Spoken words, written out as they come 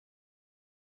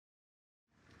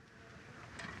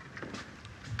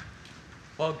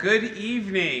Well, good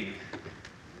evening.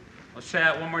 Let's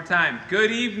chat one more time.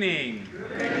 Good evening.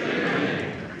 Good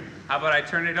evening. How about I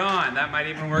turn it on? That might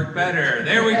even work better.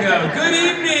 There we go. Good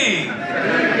evening.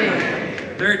 Good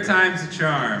evening. Third time's a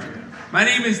charm. My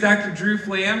name is Dr. Drew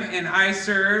Flam, and I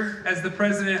serve as the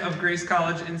president of Grace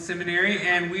College and Seminary,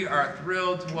 and we are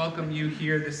thrilled to welcome you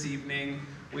here this evening.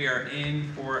 We are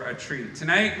in for a treat.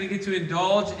 Tonight, we get to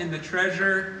indulge in the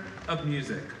treasure of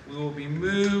music. We will be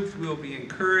moved, we will be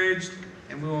encouraged,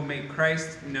 and we will make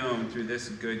Christ known through this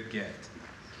good gift.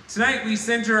 Tonight, we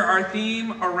center our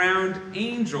theme around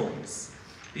angels,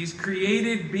 these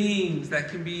created beings that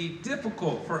can be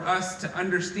difficult for us to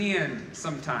understand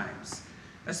sometimes,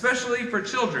 especially for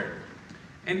children.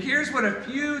 And here's what a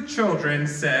few children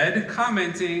said,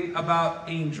 commenting about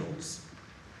angels.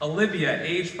 Olivia,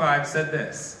 age 5, said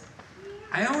this: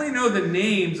 "I only know the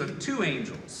names of 2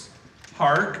 angels,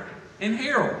 Hark and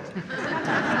Harold."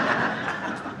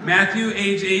 Matthew,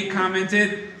 age 8,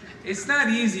 commented, "It's not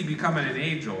easy becoming an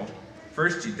angel.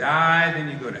 First you die, then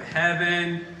you go to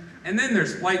heaven, and then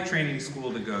there's flight training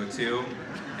school to go to,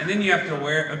 and then you have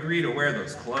to agree to wear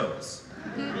those clothes."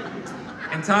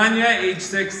 And Tanya, age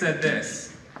 6, said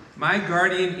this: "My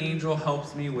guardian angel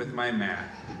helps me with my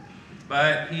math,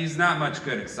 but he's not much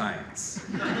good at science."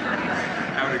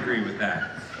 I would agree with that.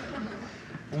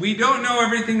 We don't know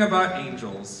everything about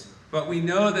angels, but we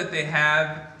know that they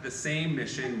have the same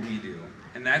mission we do,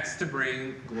 and that's to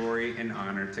bring glory and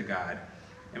honor to God.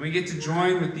 And we get to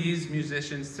join with these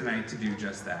musicians tonight to do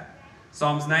just that.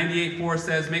 Psalms 98:4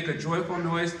 says, "Make a joyful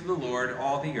noise to the Lord,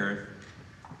 all the earth.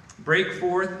 Break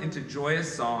forth into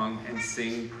joyous song and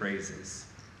sing praises."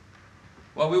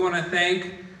 Well, we want to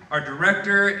thank our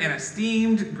director and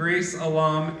esteemed Grace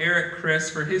alum, Eric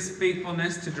Chris, for his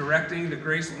faithfulness to directing the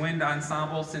Grace Wind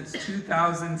Ensemble since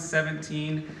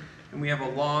 2017. And we have a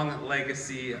long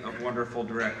legacy of wonderful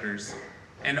directors.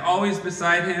 And always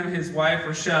beside him, his wife,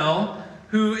 Rochelle,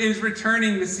 who is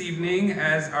returning this evening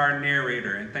as our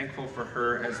narrator, and thankful for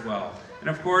her as well. And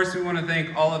of course, we want to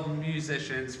thank all of the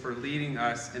musicians for leading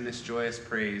us in this joyous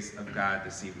praise of God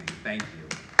this evening. Thank you.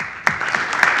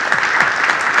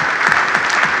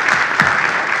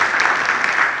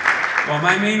 Well,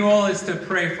 my main role is to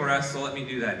pray for us, so let me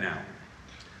do that now.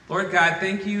 Lord God,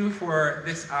 thank you for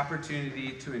this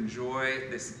opportunity to enjoy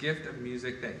this gift of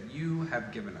music that you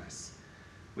have given us.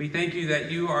 We thank you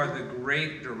that you are the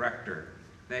great director,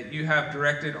 that you have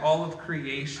directed all of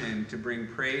creation to bring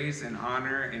praise and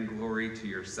honor and glory to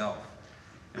yourself.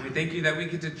 And we thank you that we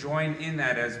get to join in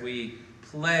that as we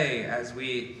play, as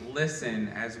we listen,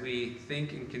 as we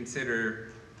think and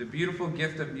consider the beautiful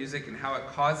gift of music and how it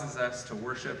causes us to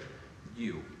worship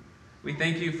you. We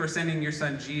thank you for sending your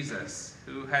son Jesus,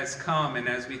 who has come, and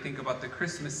as we think about the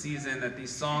Christmas season that these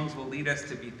songs will lead us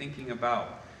to be thinking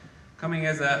about, coming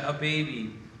as a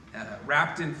baby,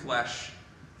 wrapped in flesh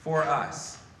for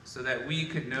us, so that we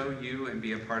could know you and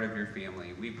be a part of your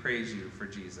family. We praise you for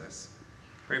Jesus.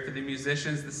 Pray for the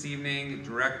musicians this evening,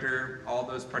 director, all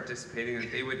those participating,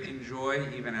 that they would enjoy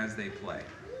even as they play.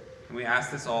 And we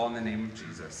ask this all in the name of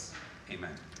Jesus.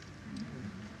 Amen.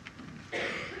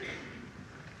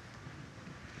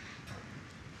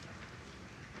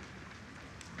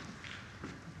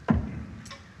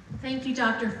 Thank you,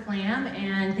 Dr. Flam,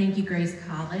 and thank you, Grace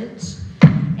College.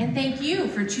 And thank you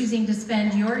for choosing to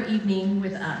spend your evening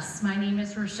with us. My name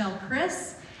is Rochelle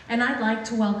Chris, and I'd like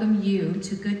to welcome you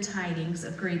to Good Tidings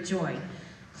of Great Joy.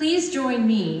 Please join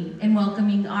me in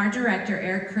welcoming our director,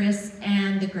 Eric Chris,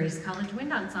 and the Grace College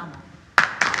Wind Ensemble.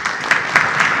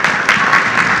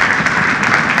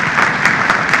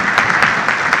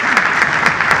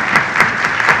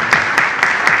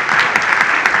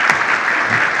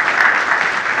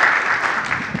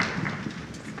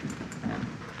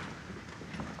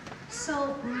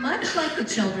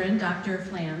 Children Dr.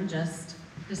 Flam just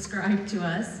described to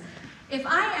us, if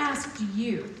I asked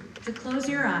you to close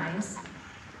your eyes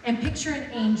and picture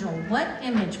an angel, what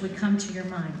image would come to your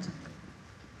mind?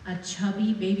 A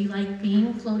chubby, baby-like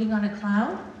being floating on a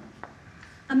cloud?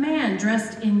 A man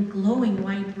dressed in glowing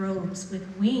white robes with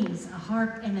wings, a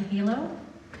harp, and a halo?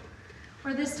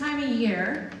 Or this time of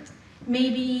year,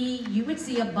 maybe you would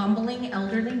see a bumbling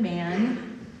elderly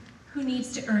man who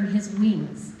needs to earn his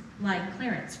wings, like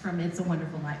Clarence from It's a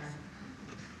Wonderful Life.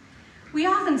 We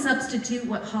often substitute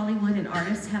what Hollywood and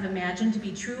artists have imagined to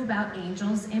be true about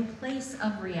angels in place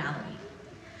of reality.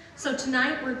 So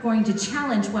tonight we're going to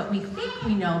challenge what we think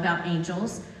we know about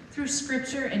angels through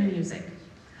scripture and music.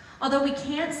 Although we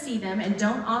can't see them and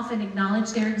don't often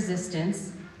acknowledge their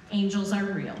existence, angels are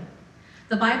real.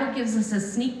 The Bible gives us a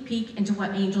sneak peek into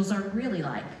what angels are really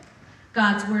like.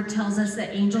 God's word tells us that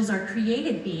angels are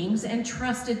created beings and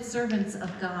trusted servants of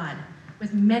God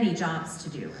with many jobs to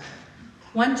do.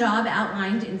 One job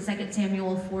outlined in 2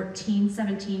 Samuel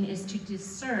 14:17 is to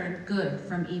discern good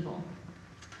from evil.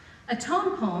 A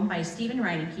tone poem by Stephen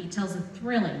Reineke tells a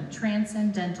thrilling,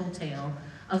 transcendental tale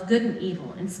of good and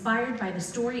evil, inspired by the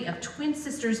story of twin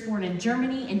sisters born in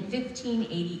Germany in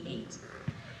 1588.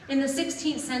 In the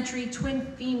 16th century,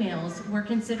 twin females were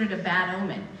considered a bad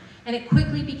omen, and it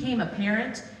quickly became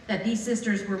apparent that these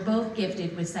sisters were both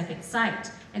gifted with second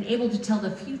sight and able to tell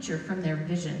the future from their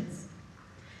visions.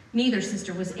 Neither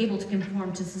sister was able to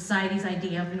conform to society's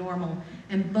idea of normal,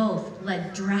 and both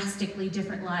led drastically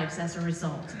different lives as a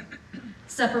result.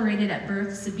 Separated at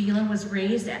birth, Sibylla was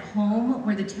raised at home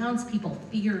where the townspeople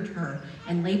feared her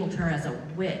and labeled her as a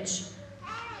witch,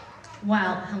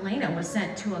 while Helena was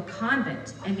sent to a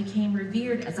convent and became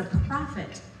revered as a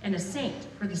prophet and a saint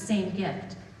for the same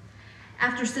gift.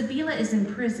 After Sibylla is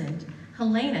imprisoned,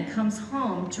 Helena comes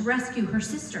home to rescue her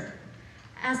sister.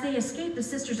 As they escape, the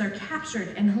sisters are captured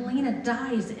and Helena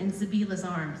dies in Sibylla's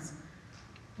arms.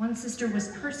 One sister was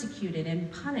persecuted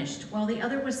and punished while the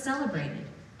other was celebrated.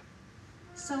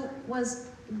 So was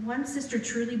one sister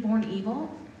truly born evil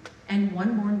and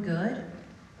one born good?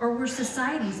 Or were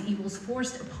society's evils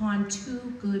forced upon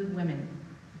two good women?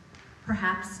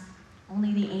 Perhaps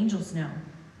only the angels know.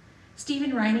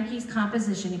 Stephen Reineke's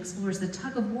composition explores the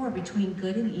tug of war between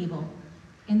good and evil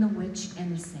in The Witch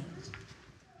and the Saint.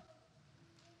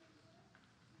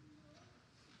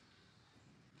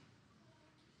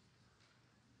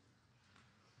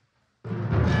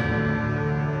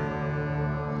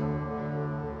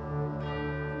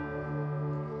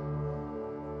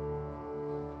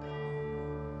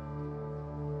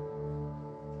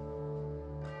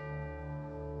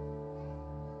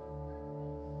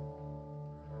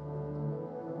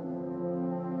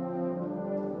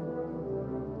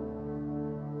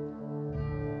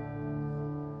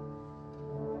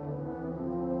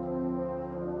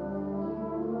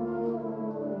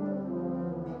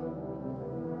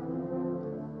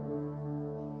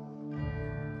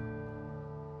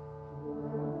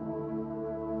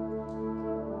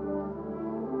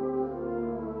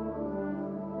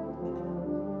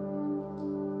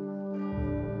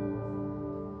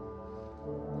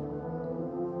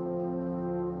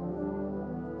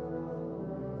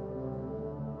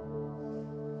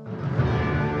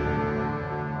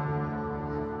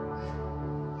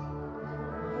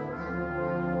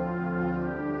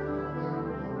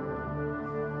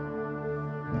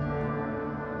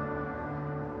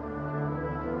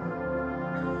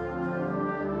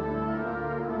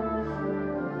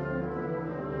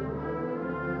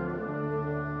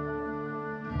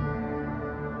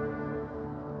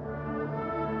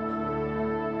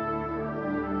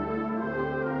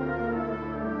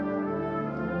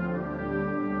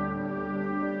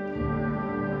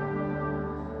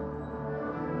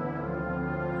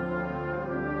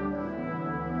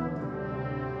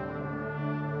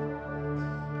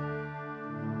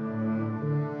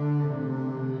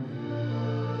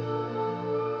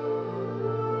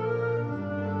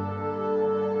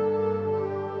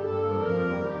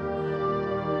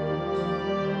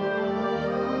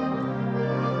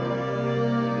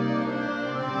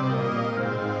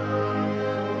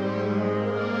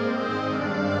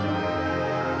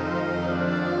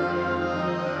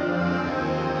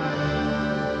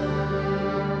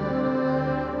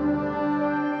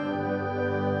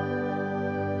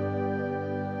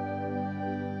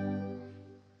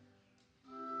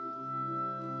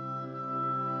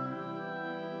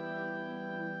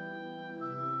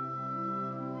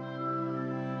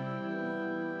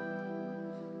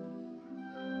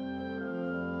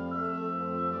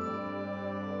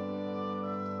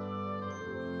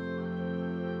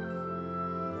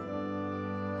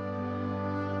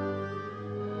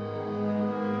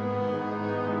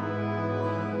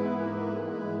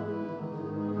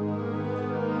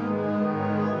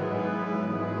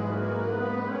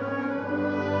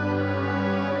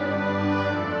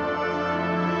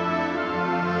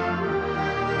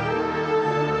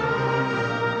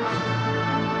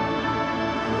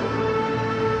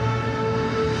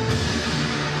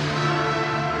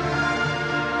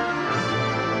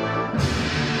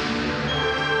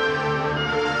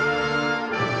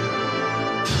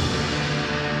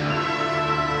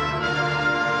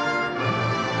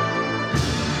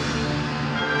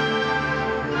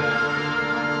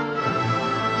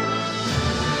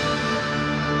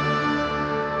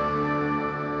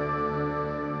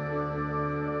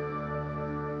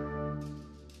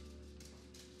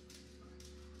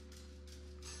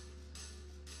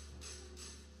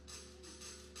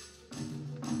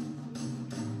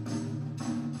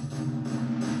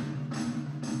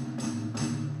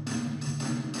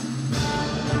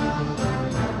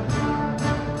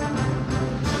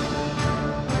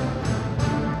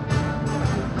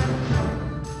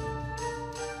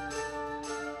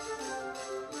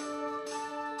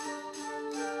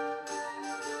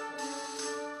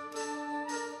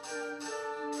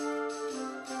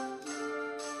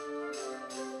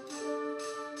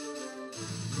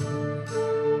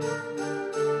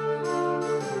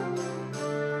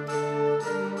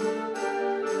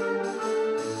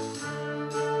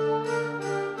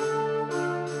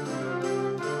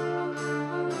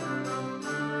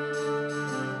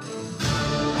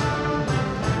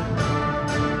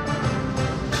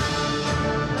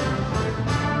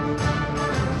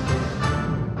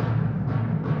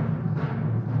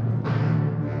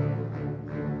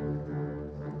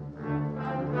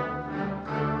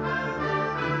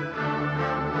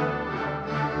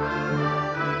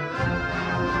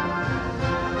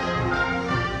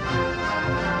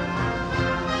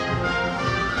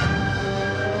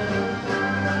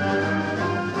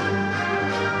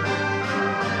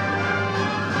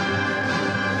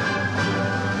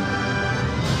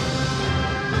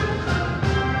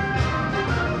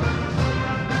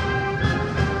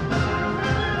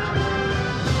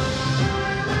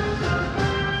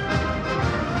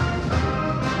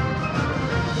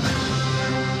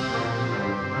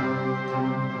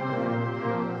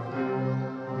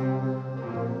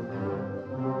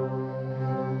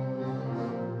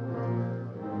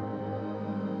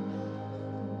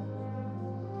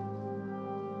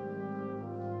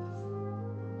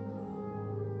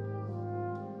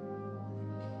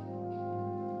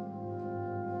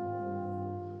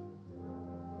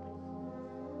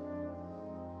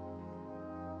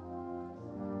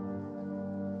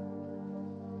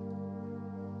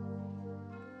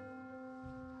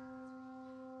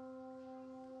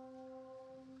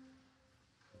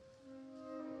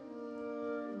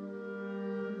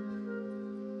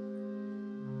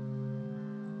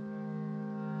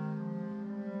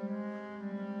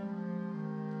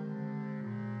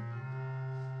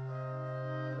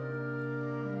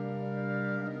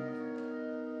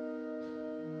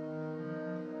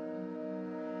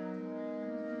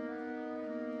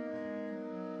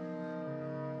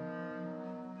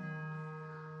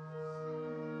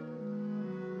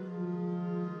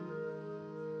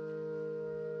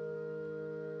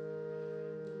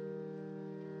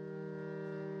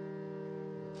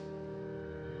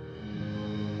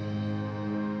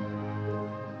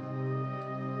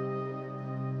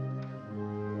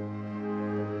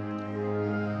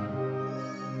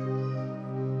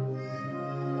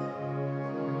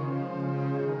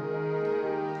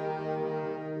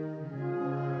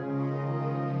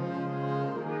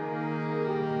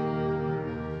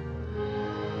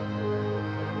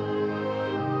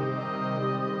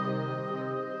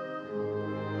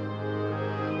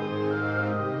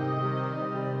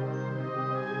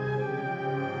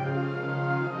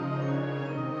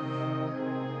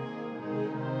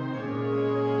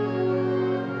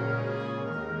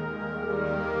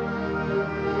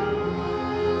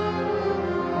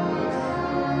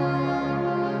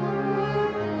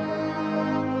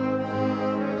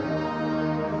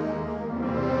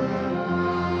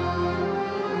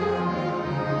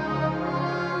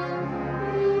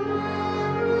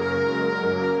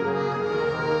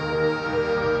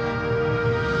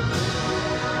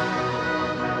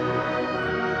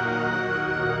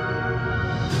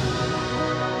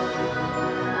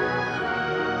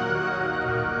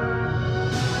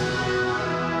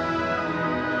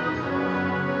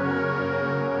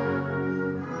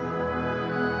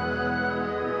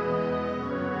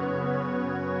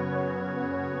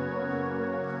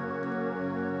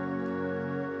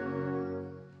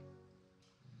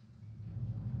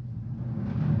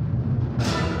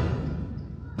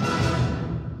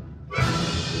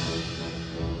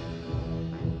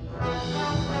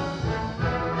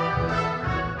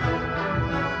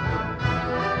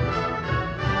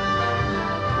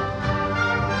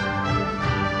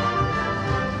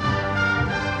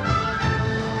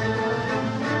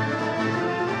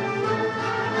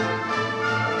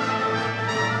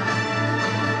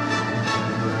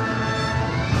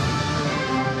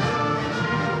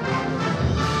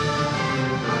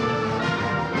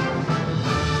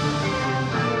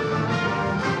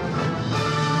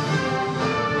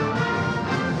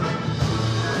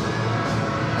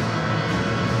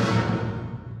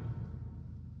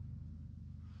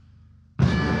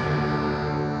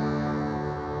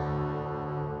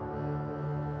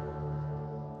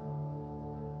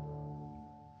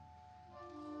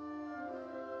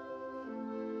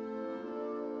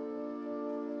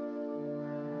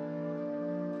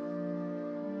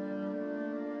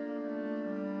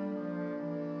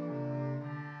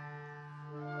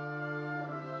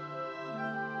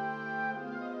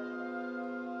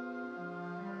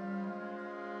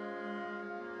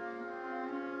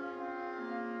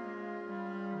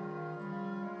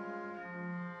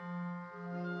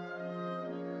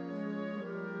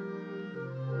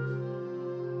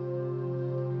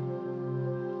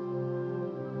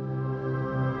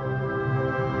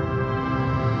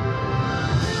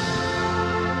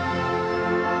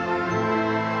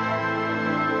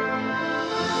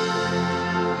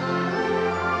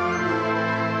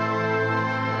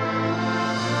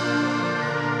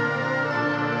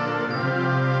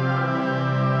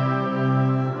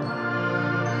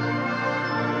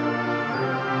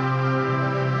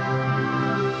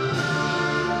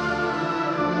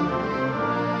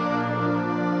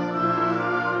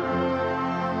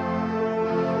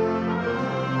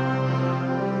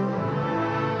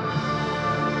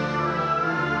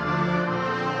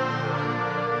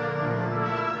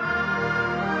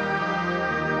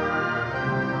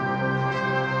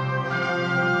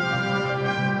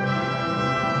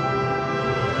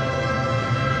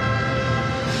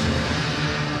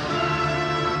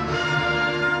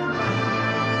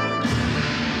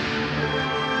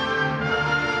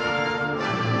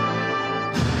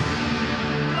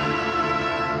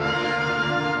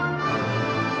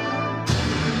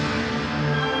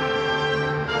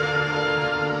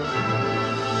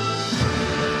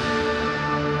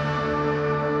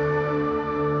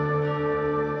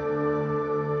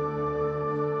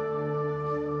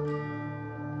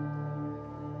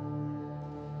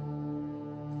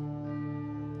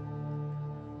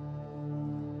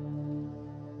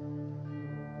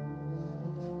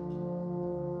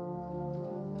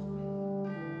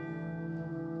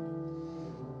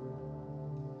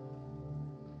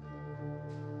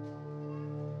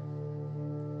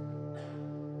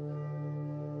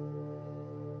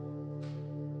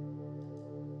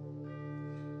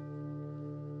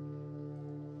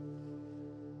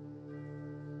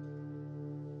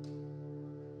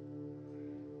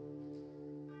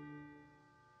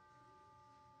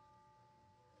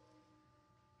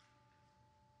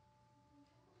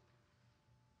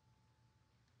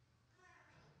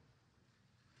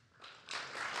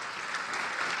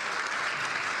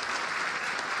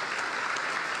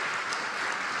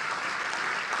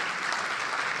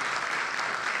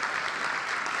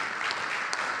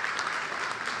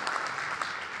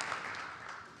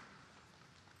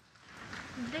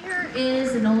 There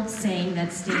is an old saying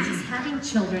that states having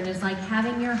children is like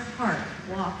having your heart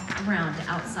walk around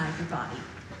outside your body.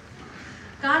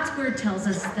 God's word tells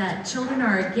us that children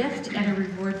are a gift and a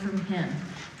reward from Him.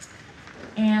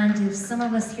 And if some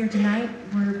of us here tonight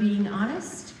were being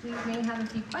honest, we may have a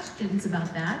few questions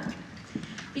about that.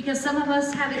 Because some of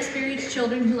us have experienced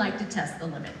children who like to test the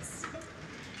limits.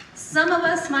 Some of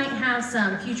us might have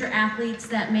some future athletes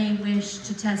that may wish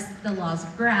to test the laws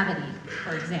of gravity,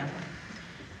 for example.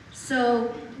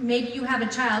 So maybe you have a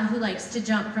child who likes to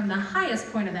jump from the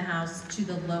highest point of the house to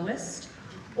the lowest,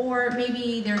 or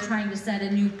maybe they're trying to set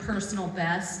a new personal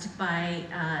best by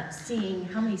seeing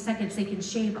how many seconds they can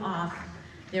shave off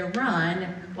their run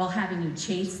while having you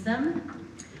chase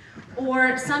them.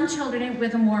 Or some children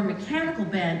with a more mechanical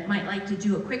bent might like to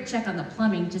do a quick check on the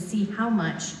plumbing to see how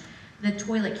much the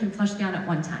toilet can flush down at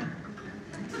one time.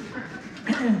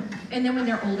 And then when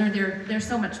they're older, they're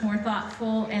so much more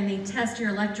thoughtful, and they test your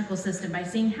electrical system by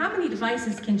seeing how many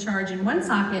devices can charge in one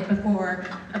socket before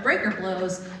a breaker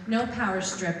blows, no power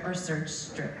strip or surge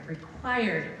strip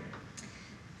required.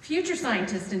 Future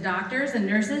scientists and doctors and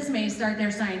nurses may start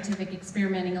their scientific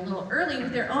experimenting a little early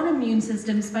with their own immune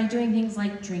systems by doing things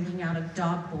like drinking out of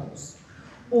dog bowls,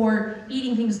 or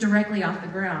eating things directly off the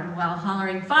ground while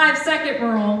hollering 5-second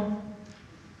rule.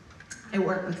 I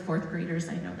work with 4th graders,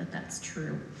 I know that that's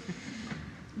true.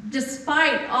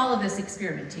 Despite all of this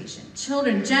experimentation,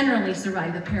 children generally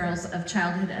survive the perils of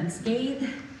childhood unscathed,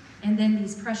 and then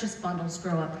these precious bundles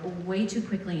grow up way too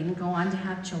quickly and go on to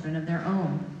have children of their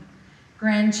own.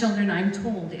 Grandchildren, I'm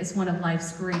told, is one of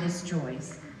life's greatest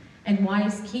joys, and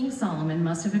wise King Solomon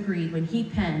must have agreed when he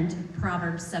penned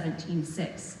Proverbs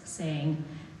 17:6, saying,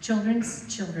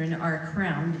 "Children's children are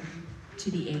crowned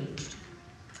to the aged."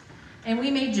 And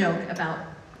we may joke about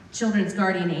children's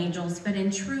guardian angels, but in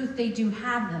truth, they do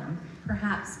have them,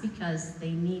 perhaps because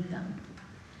they need them.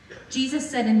 Jesus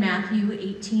said in Matthew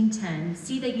 18:10,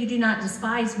 "See that you do not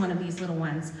despise one of these little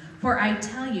ones, for I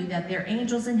tell you that their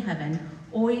angels in heaven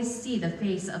always see the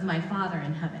face of my Father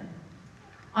in heaven."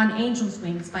 On Angel's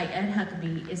Wings by Ed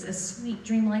Huckabee is a sweet,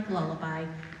 dreamlike lullaby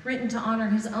written to honor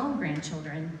his own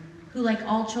grandchildren, who, like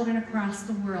all children across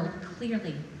the world,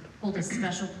 clearly hold a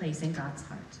special place in God's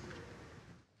heart.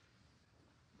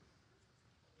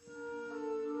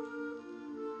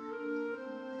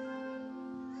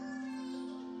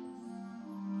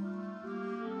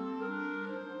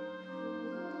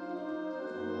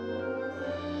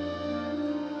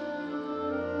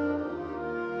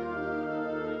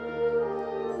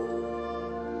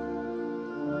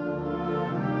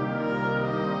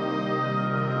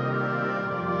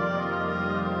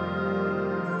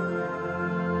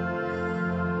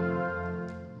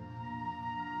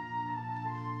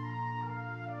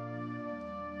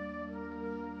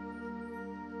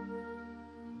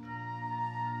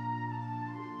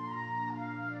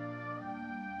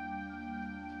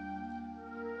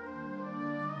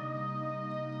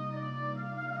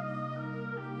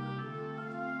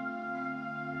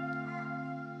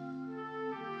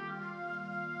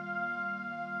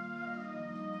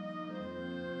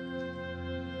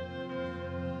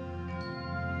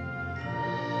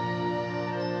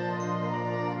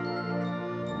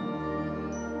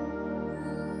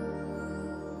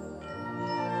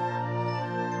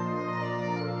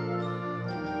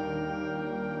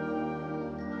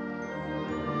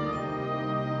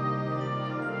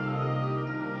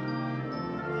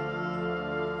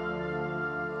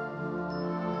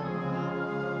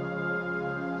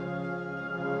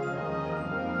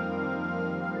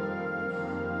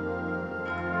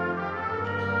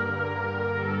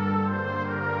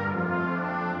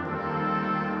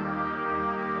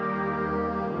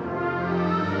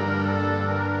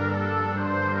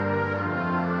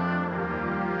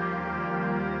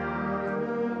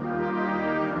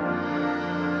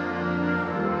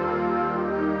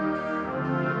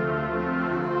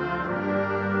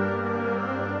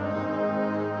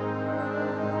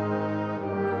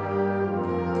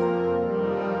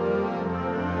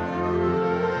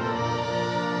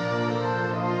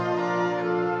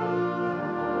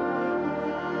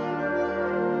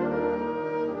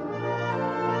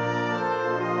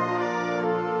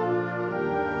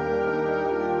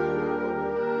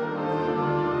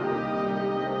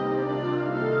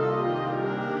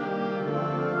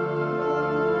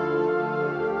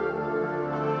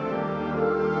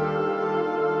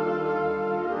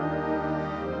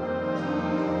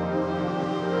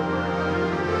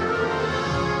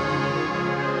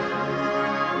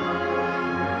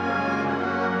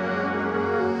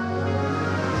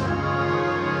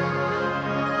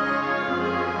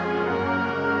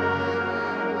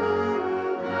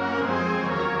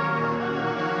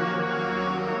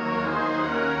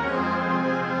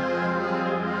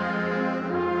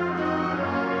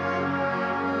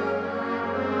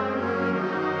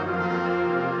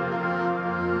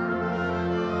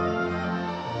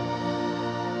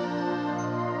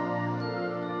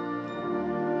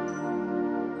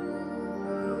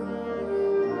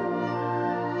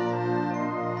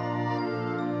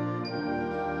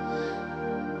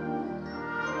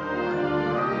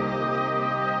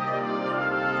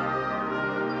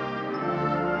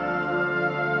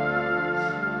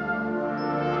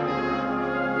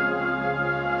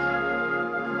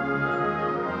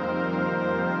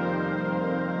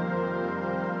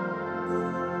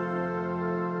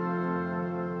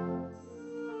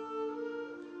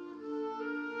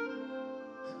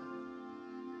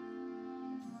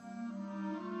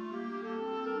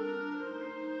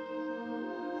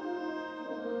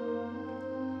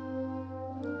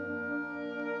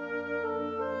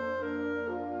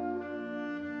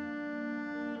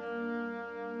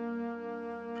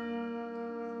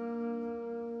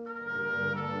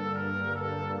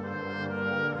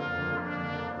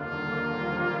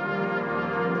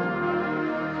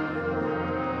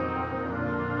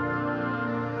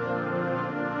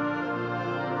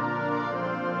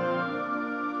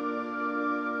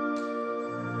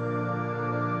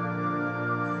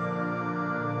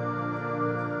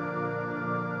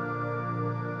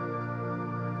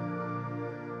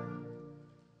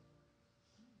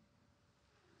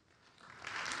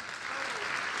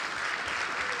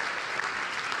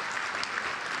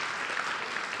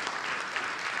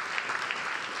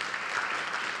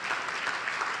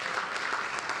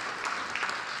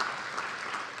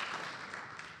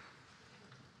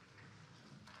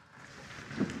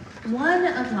 One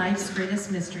of life's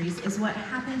greatest mysteries is what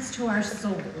happens to our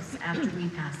souls after we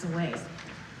pass away.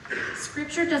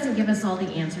 Scripture doesn't give us all the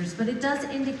answers, but it does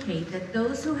indicate that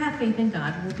those who have faith in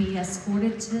God will be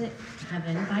escorted to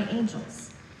heaven by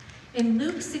angels. In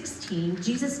Luke 16,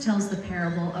 Jesus tells the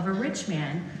parable of a rich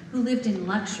man who lived in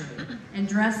luxury and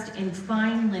dressed in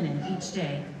fine linen each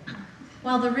day.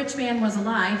 While the rich man was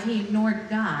alive, he ignored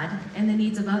God and the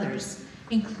needs of others,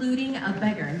 including a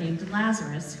beggar named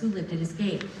Lazarus who lived at his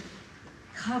gate.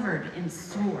 Covered in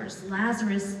sores,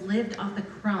 Lazarus lived off the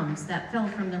crumbs that fell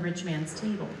from the rich man's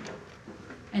table.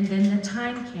 And then the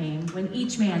time came when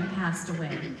each man passed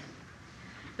away.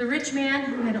 The rich man,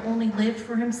 who had only lived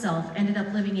for himself, ended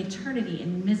up living eternity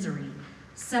in misery,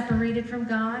 separated from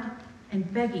God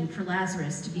and begging for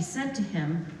Lazarus to be sent to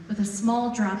him with a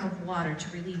small drop of water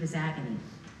to relieve his agony.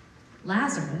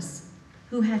 Lazarus,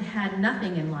 who had had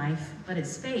nothing in life but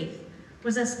his faith,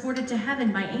 was escorted to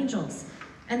heaven by angels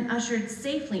and ushered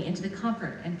safely into the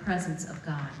comfort and presence of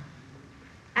God.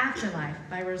 Afterlife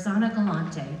by Rosanna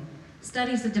Galante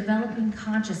studies the developing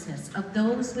consciousness of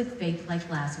those with faith like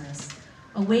Lazarus,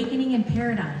 awakening in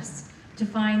paradise to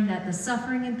find that the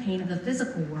suffering and pain of the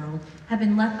physical world have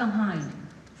been left behind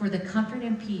for the comfort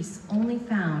and peace only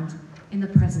found in the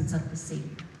presence of the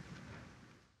Savior.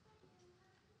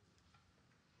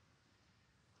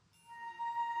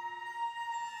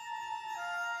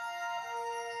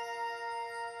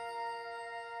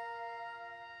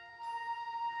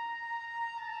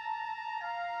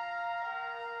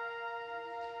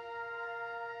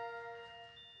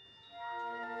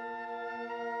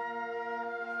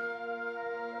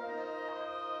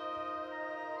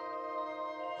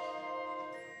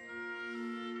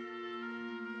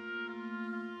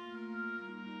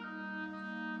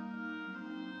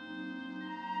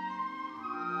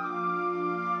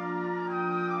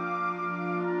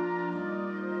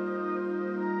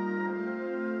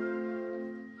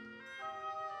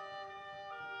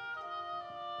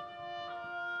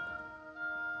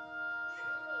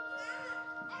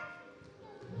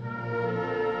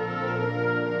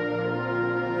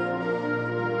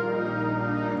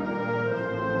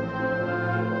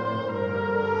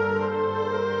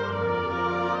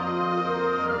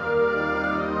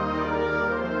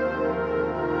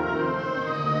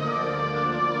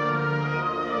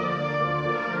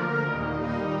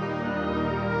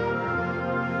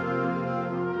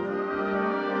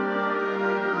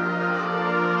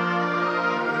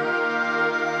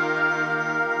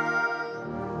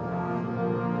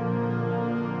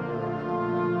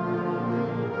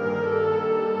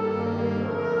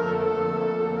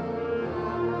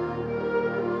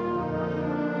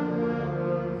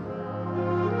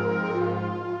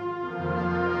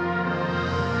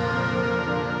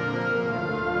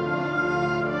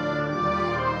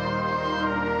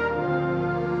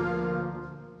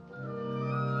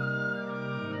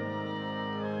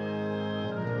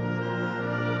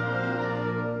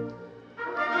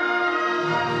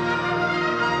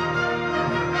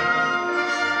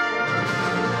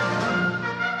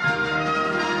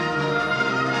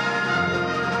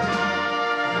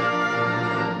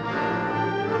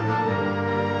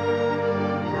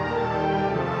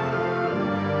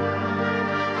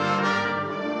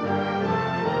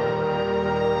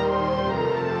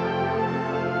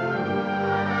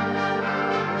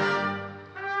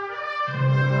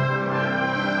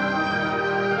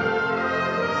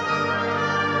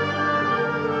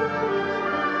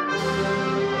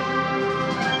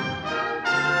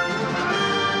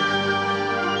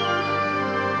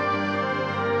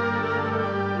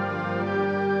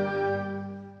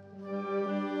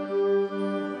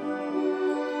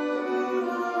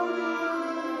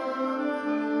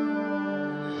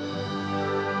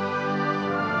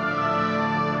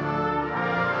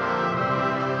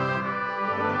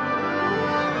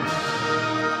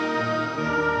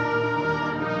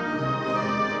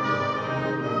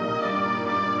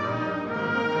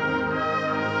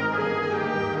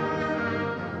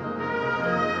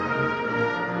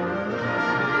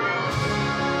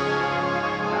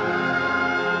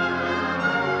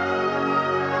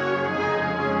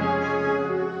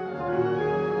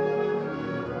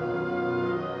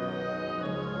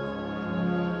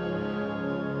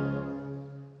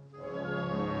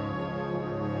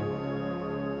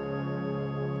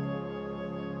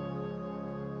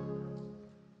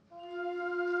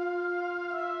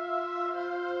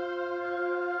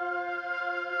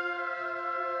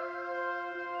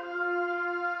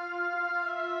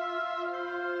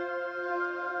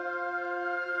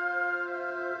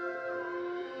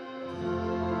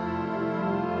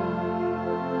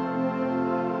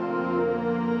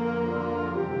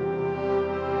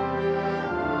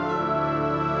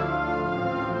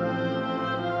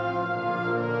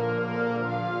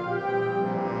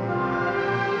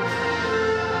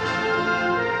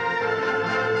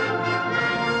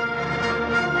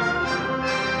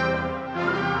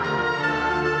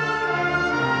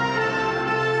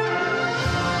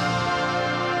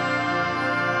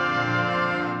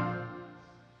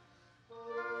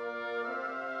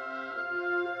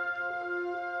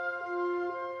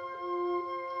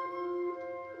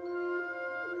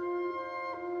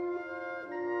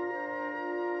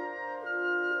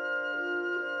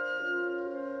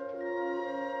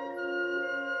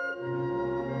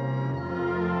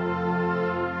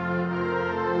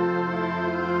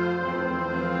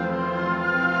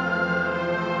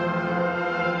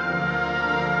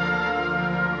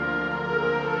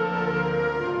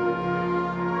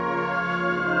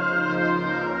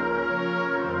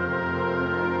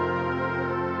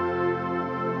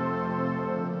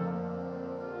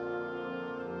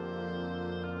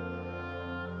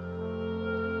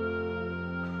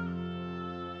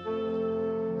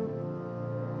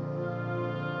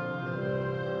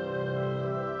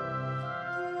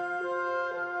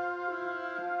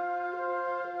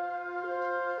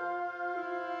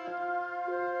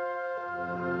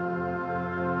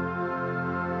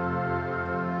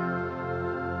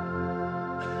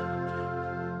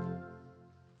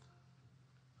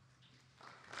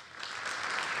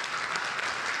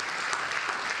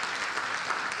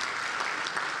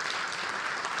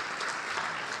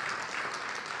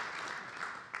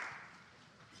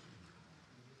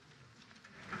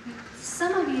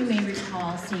 Some of you may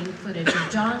recall seeing footage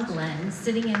of John Glenn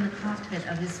sitting in the cockpit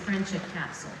of his friendship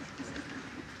capsule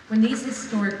when these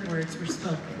historic words were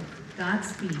spoken.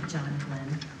 Godspeed, John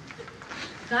Glenn.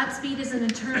 Godspeed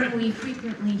isn't a term we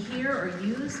frequently hear or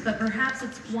use, but perhaps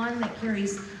it's one that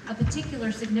carries a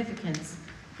particular significance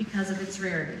because of its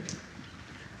rarity.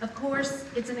 Of course,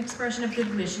 it's an expression of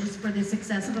good wishes for the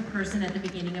success of a person at the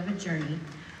beginning of a journey,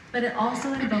 but it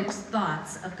also invokes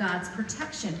thoughts of God's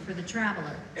protection for the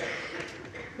traveler.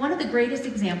 One of the greatest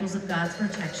examples of God's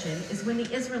protection is when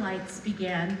the Israelites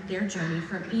began their journey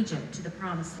from Egypt to the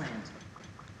Promised Land.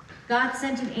 God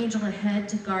sent an angel ahead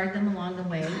to guard them along the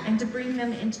way and to bring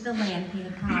them into the land he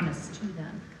had promised to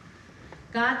them.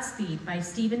 Godspeed by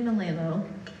Stephen Malelo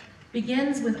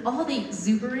begins with all the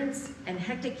exuberance and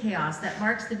hectic chaos that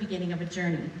marks the beginning of a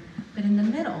journey. But in the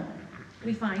middle,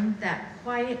 we find that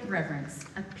quiet reverence,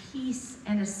 a peace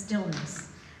and a stillness,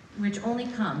 which only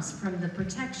comes from the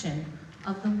protection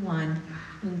of the one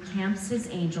who encamps his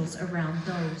angels around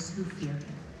those who fear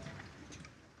him.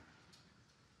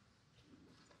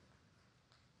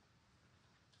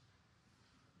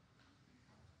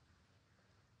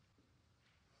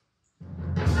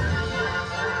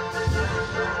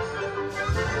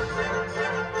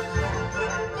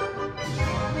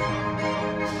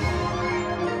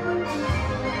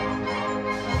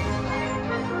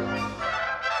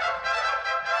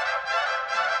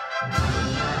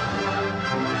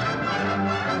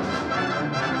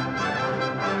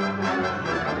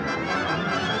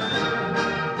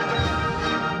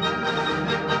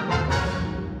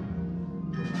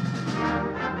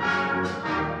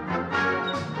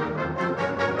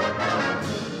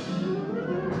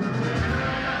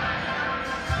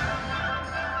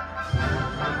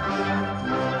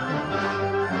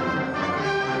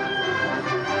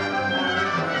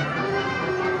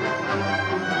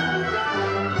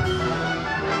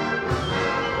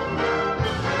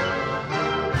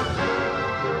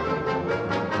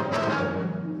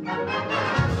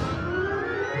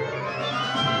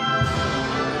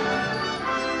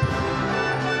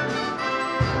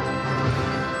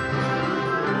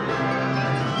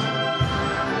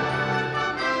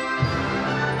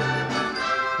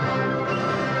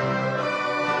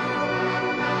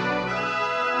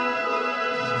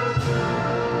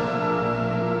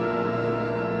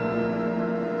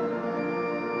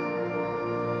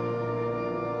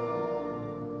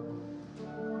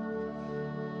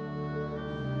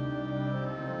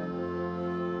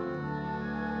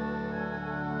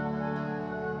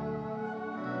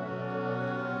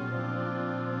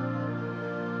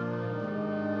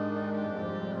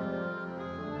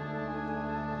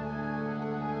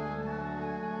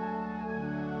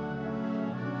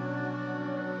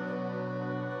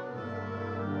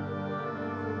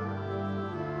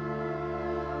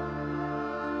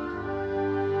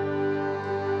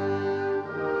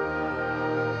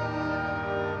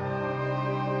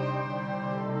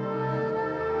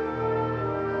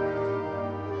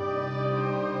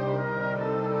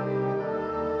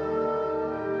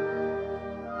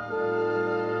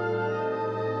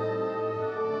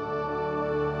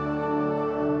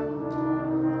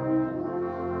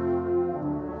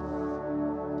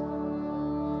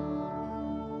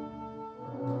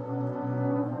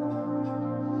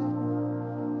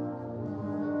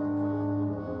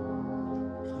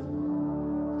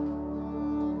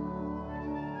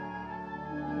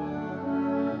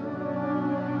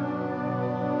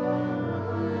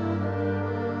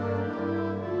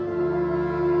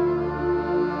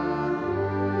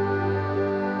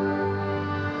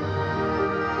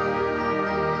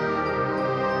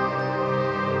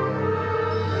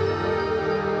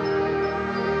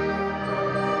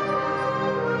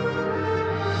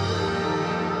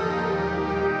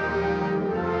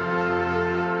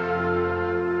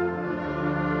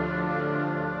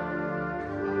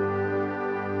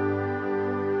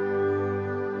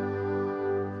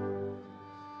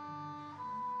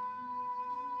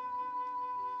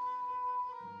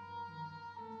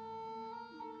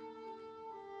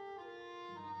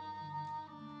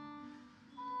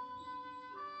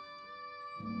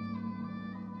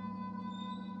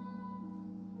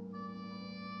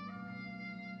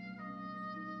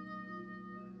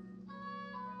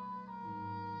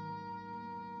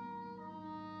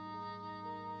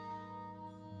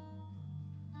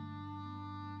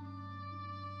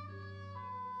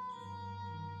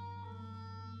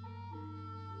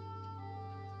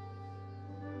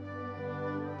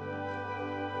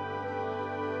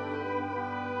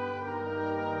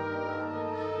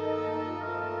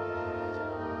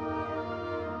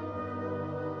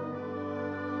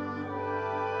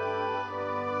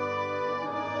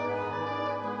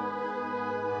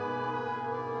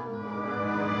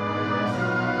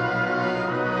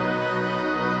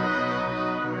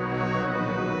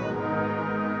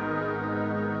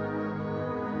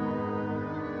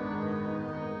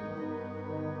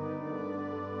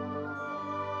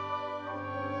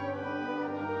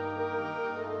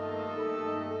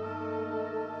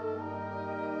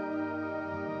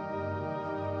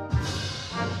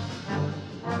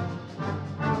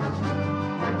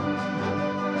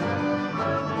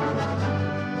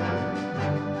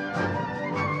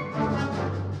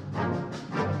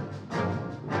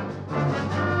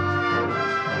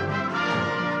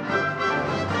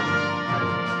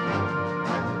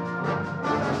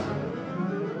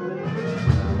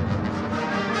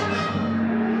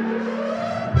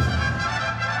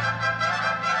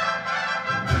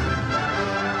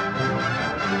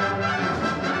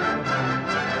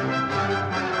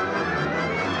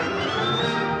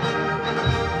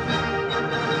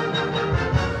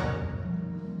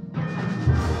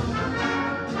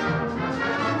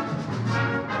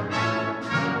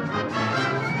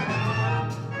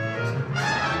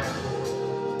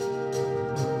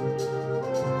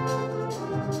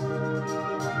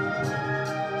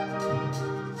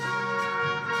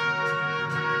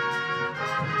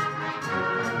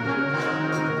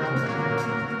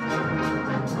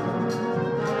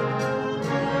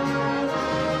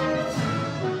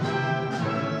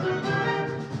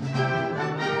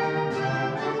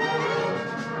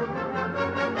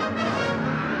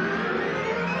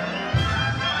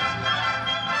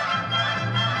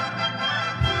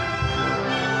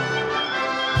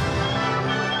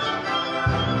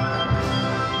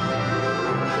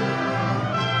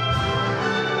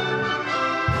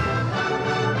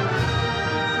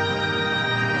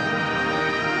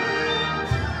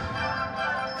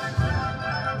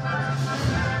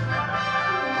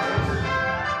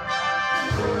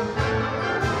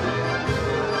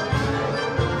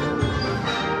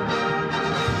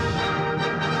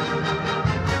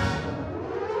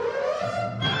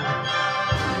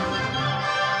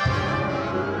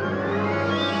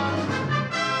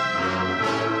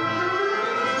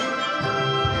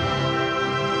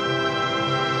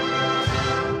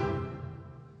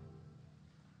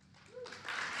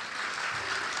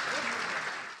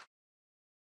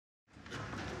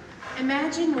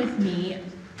 Imagine with me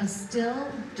a still,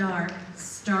 dark,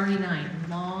 starry night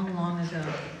long, long ago.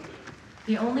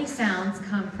 The only sounds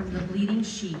come from the bleating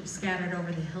sheep scattered over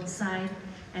the hillside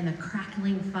and the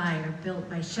crackling fire built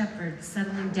by shepherds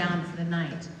settling down for the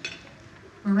night.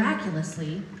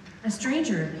 Miraculously, a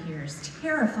stranger appears,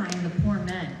 terrifying the poor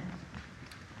men.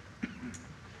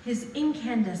 His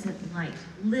incandescent light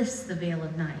lifts the veil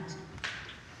of night.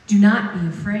 Do not be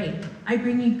afraid. I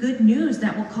bring you good news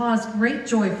that will cause great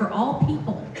joy for all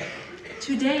people.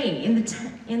 Today,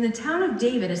 in the town of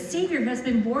David, a Savior has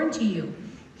been born to you.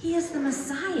 He is the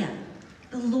Messiah,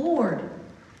 the Lord.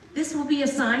 This will be a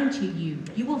sign to you.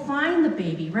 You will find the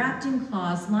baby wrapped in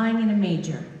cloths lying in a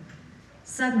manger.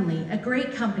 Suddenly, a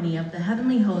great company of the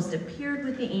heavenly host appeared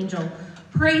with the angel,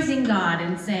 praising God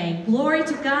and saying, "Glory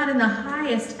to God in the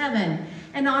highest heaven,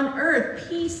 and on earth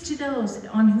peace to those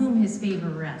on whom his favor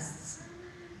rests."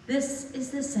 This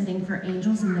is the setting for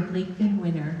Angels in the Bleak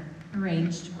Midwinter,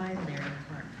 arranged by Larry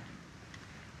Clark.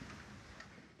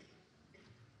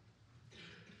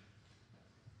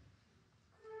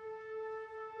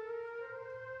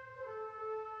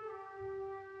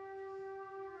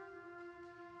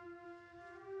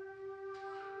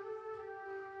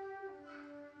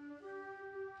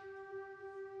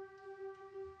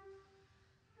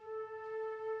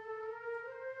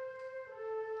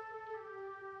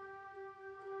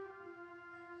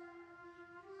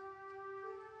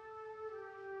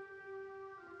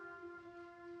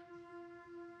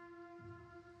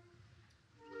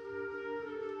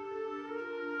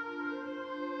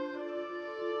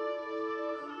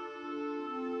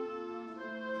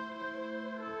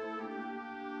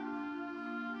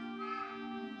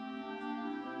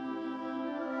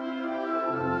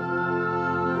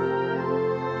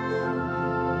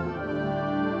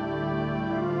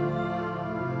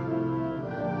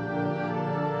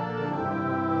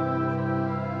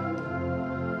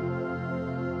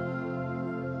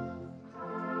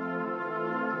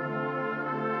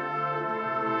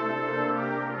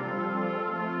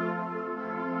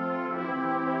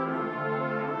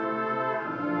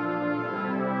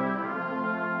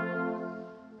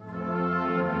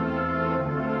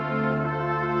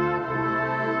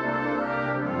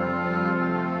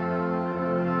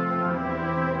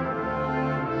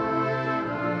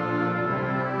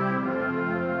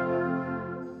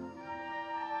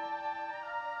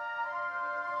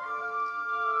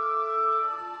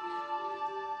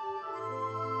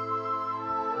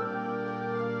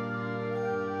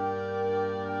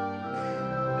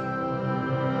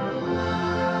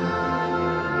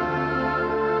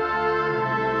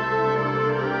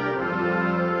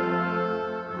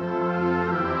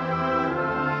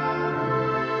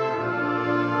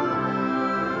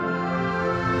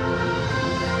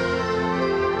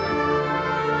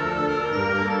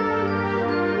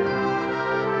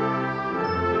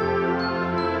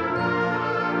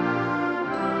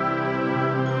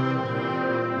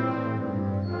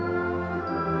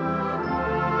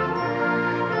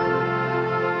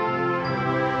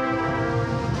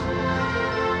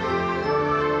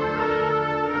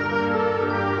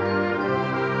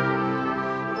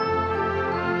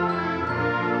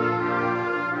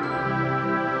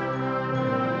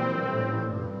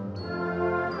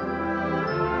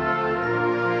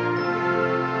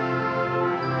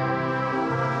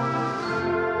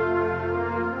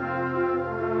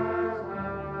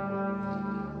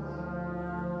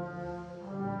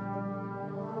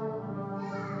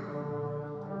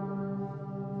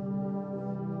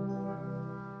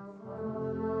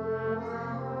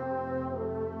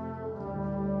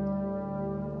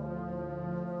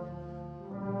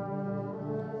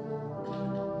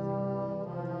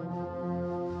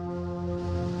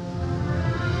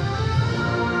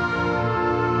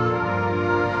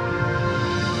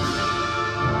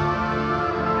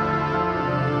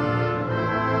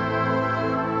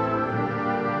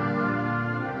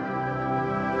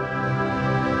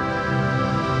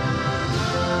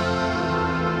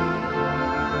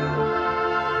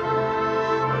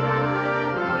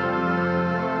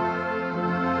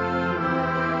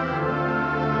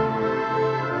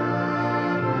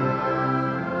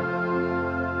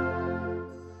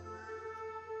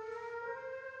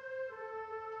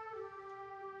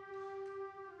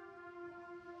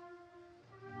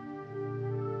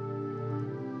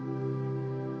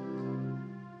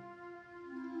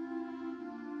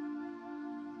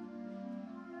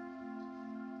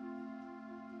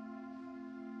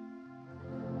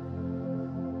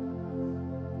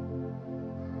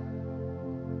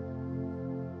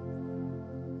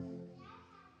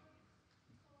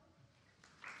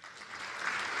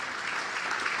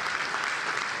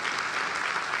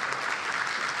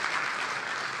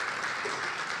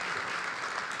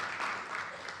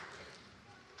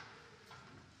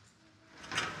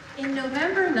 In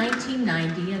November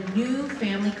 1990, a new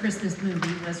family Christmas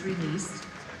movie was released,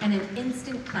 and an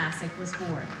instant classic was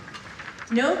born.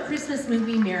 No Christmas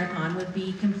movie marathon would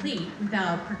be complete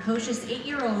without precocious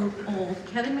 8-year-old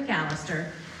Kevin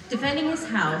McAllister defending his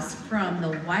house from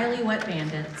the wily wet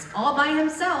bandits all by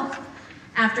himself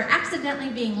after accidentally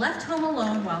being left home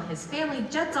alone while his family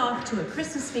jets off to a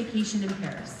Christmas vacation in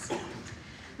Paris.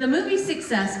 The movie's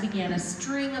success began a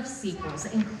string of sequels,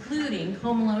 including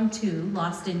Home Alone 2,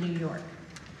 Lost in New York.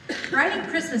 Writing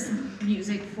Christmas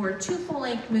music for 2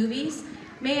 full-length movies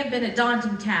may have been a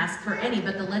daunting task for any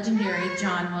but the legendary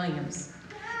John Williams.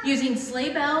 Using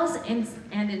sleigh bells and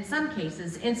in some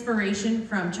cases, inspiration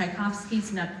from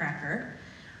Tchaikovsky's Nutcracker,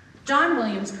 John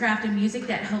Williams crafted music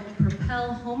that helped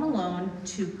propel Home Alone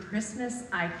to Christmas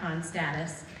icon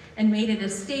status and made it a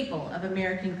staple of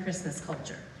American Christmas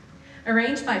culture.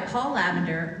 Arranged by Paul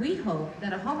Lavender, we hope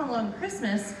that A Home Alone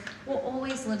Christmas will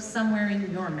always live somewhere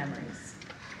in your memories.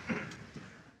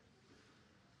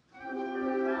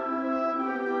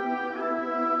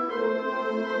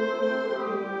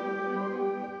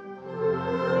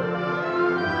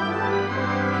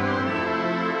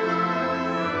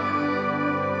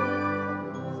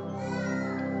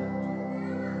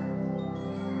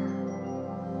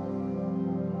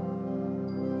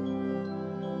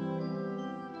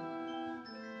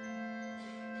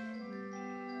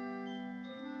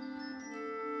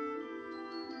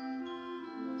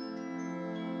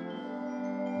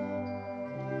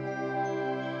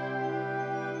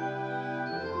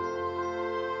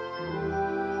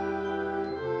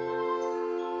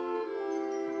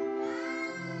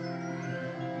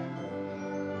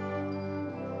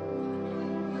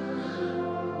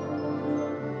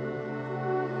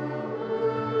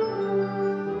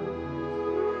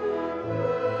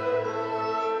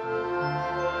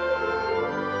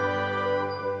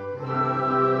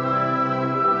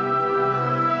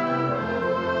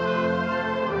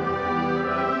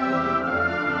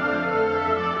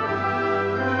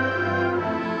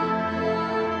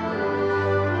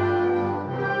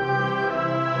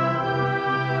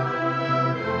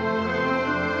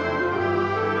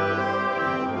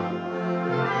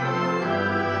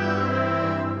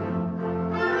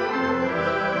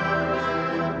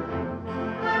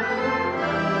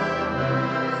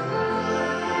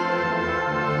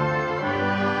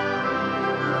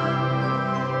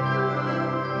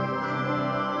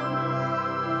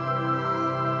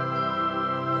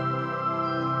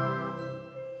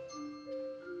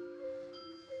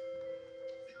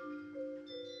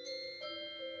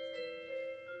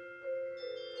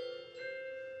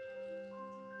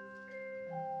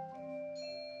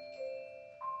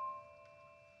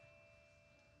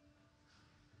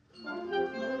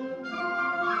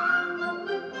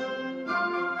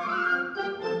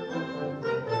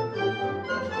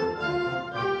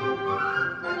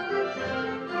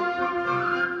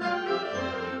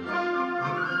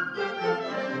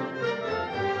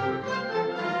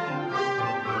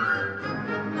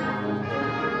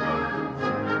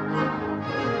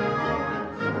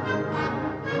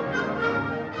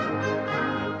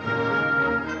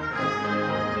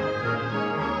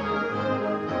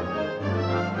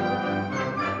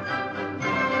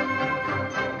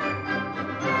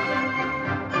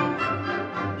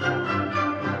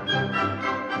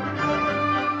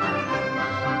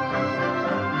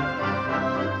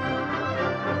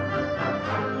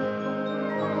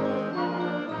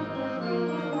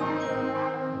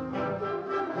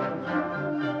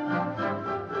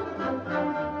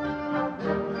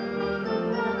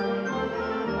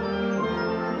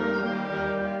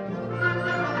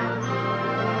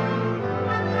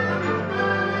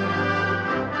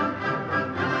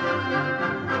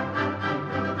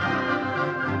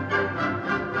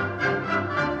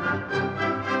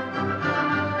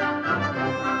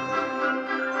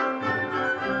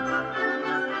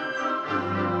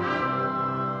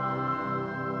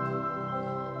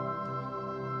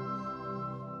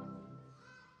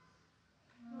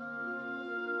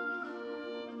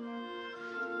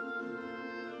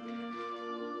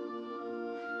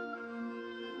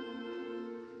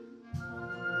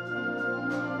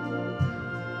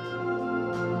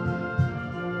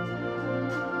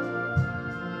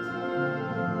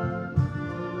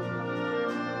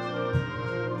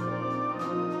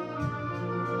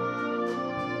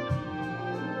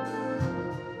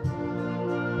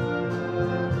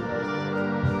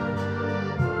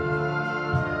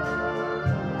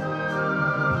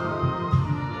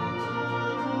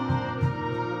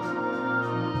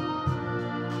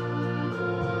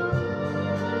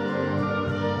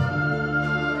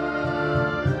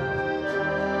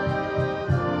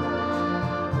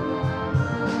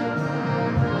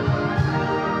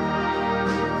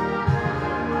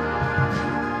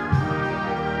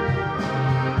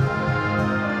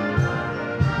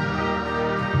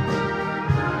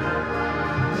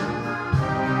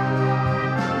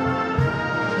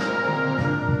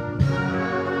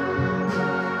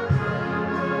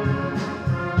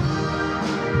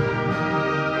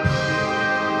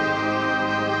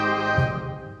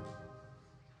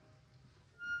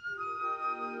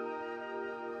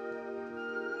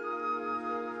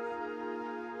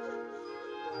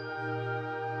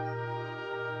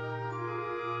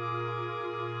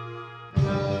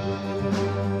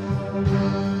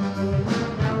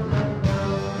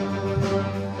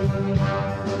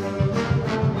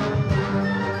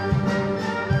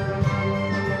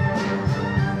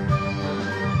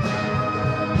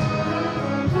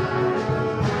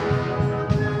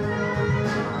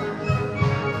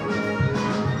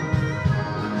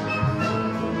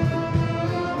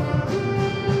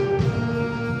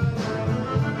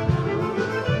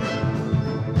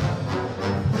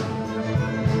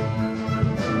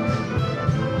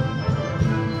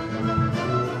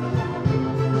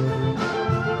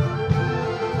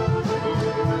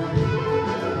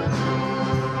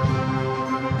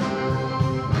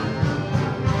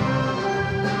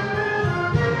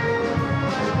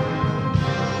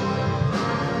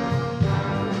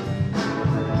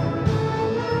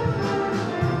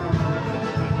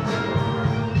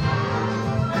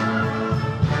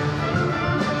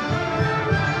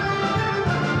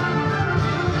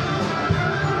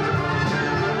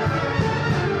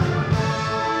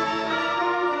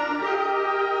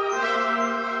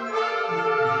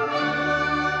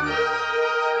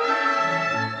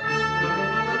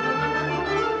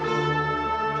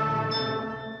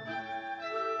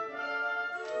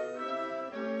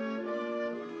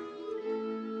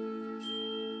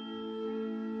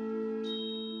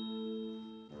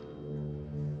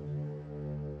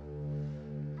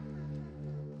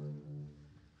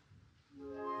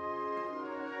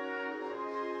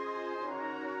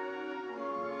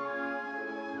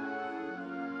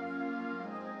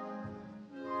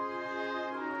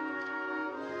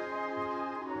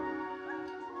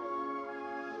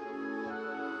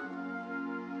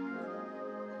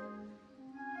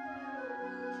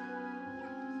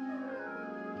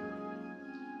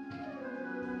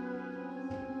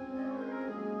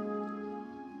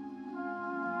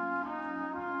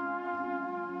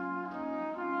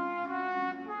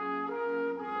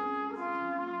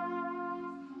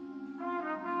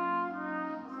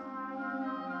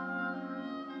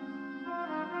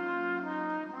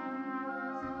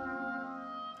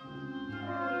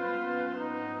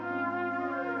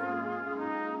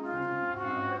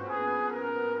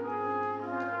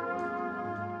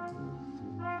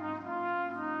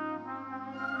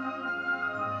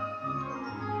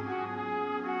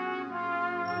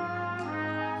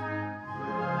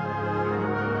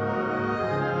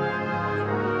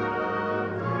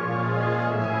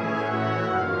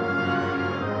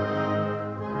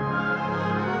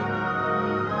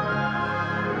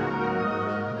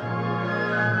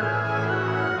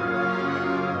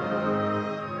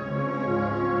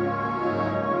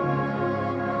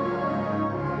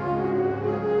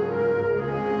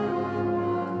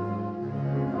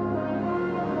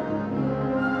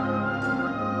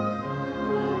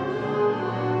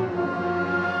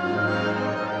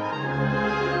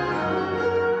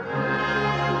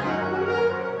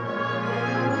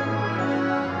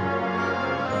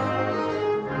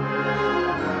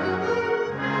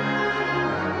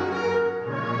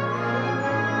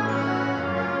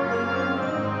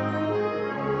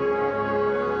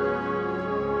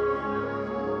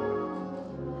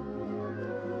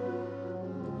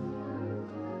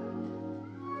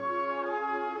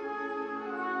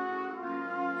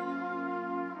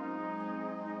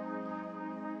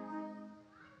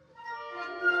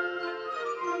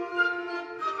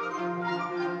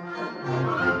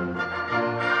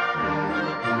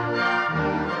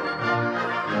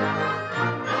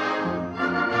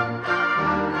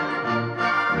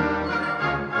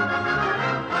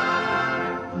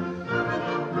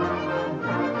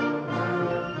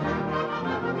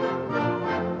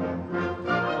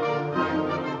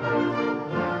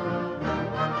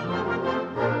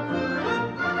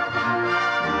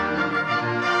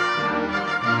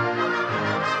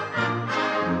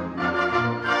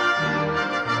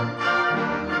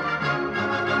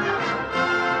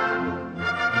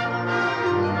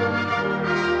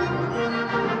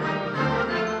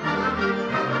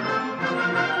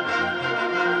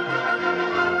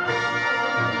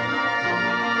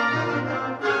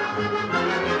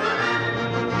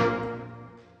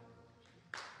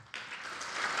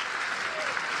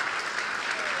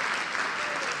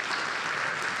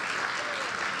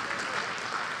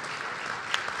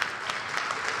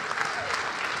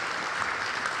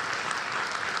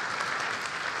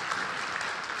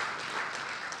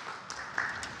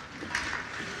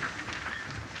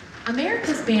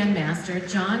 America's bandmaster,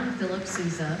 John Philip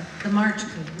Sousa, the March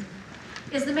King,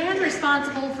 is the man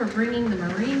responsible for bringing the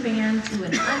Marine Band to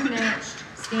an unmatched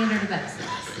standard of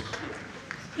excellence.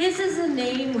 His is a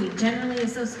name we generally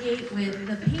associate with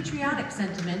the patriotic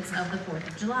sentiments of the 4th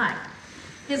of July.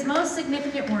 His most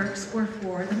significant works were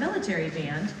for the military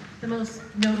band, the most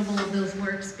notable of those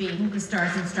works being the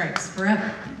Stars and Stripes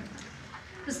Forever.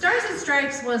 The Stars and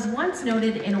Stripes was once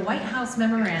noted in a White House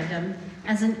memorandum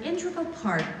as an integral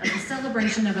part of the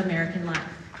celebration of American life.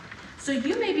 So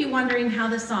you may be wondering how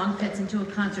this song fits into a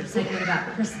concert segment about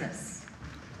Christmas.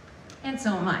 And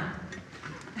so am I.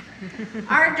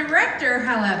 Our director,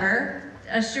 however,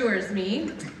 assures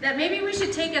me that maybe we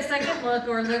should take a second look,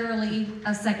 or literally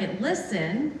a second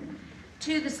listen,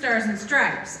 to the Stars and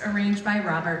Stripes, arranged by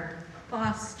Robert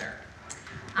Foster.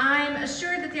 I'm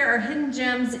assured that there are hidden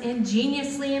gems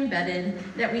ingeniously embedded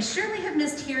that we surely have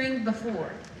missed hearing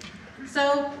before.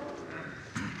 So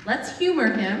let's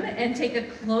humor him and take a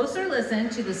closer listen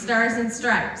to the Stars and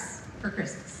Stripes for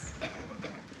Christmas.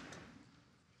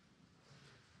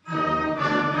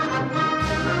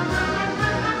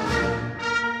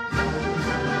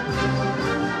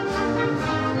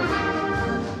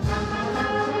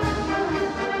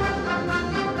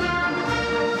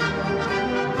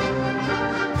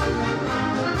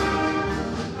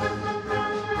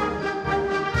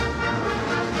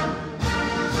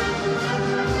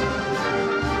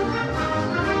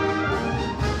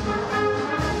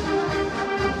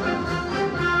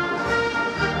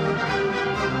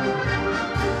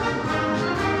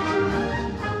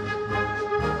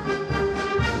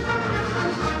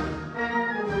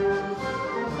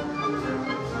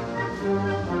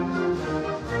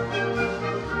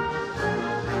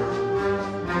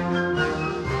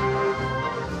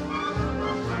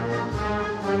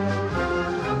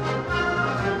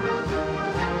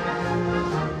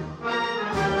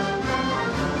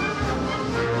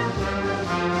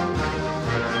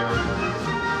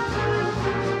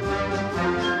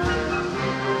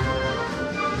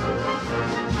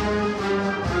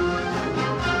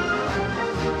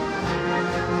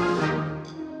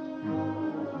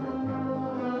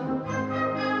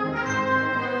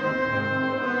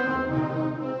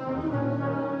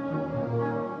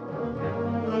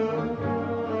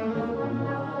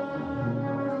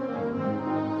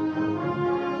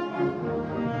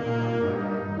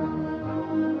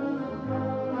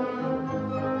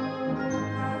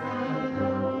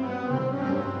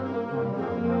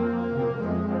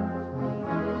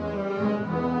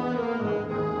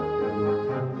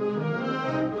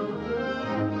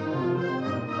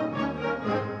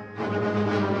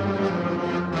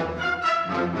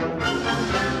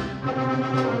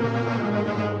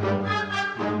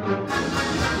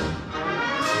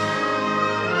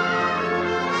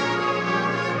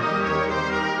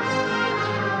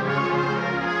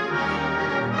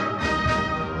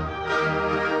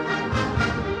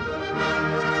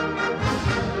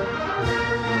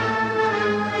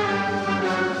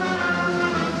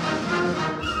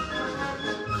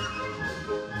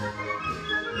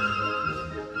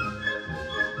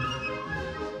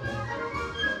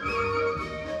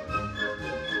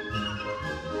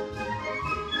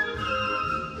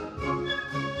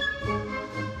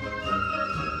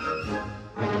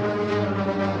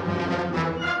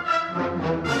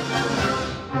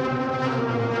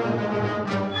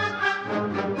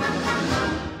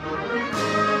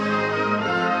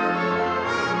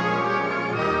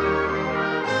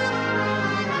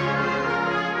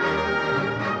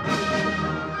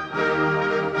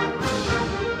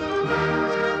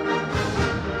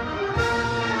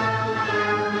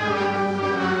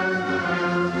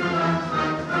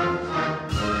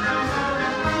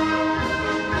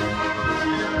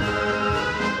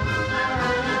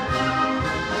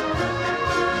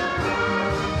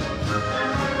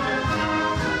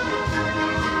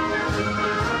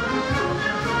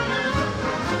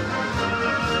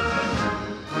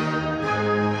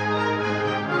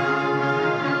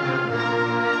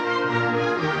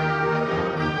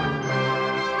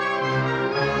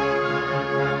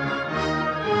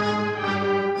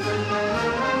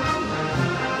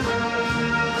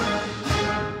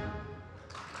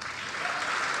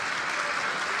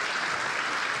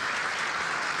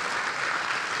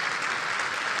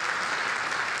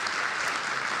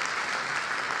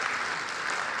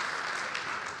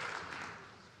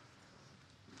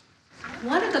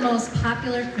 One of the most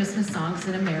popular Christmas songs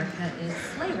in America is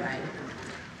Sleigh Ride,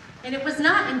 and it was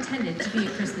not intended to be a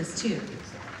Christmas tune.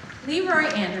 Leroy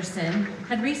Anderson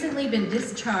had recently been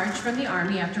discharged from the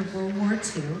Army after World War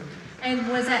II and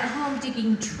was at home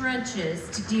digging trenches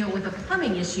to deal with a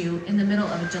plumbing issue in the middle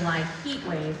of a July heat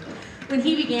wave when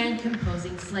he began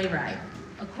composing Sleigh Ride.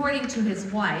 According to his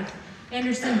wife,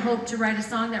 Anderson hoped to write a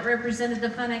song that represented the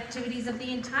fun activities of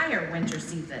the entire winter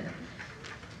season.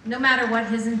 No matter what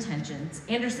his intentions,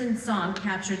 Anderson's song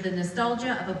captured the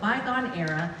nostalgia of a bygone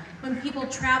era when people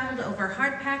traveled over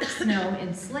hard-packed snow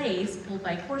in sleighs pulled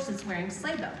by horses wearing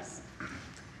sleigh bells.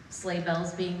 Sleigh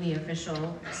bells being the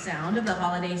official sound of the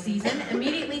holiday season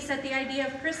immediately set the idea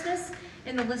of Christmas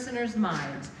in the listener's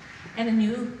mind, and a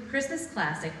new Christmas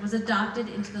classic was adopted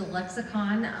into the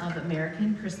lexicon of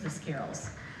American Christmas carols.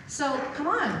 So come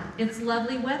on, it's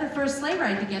lovely weather for a sleigh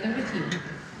ride together with you.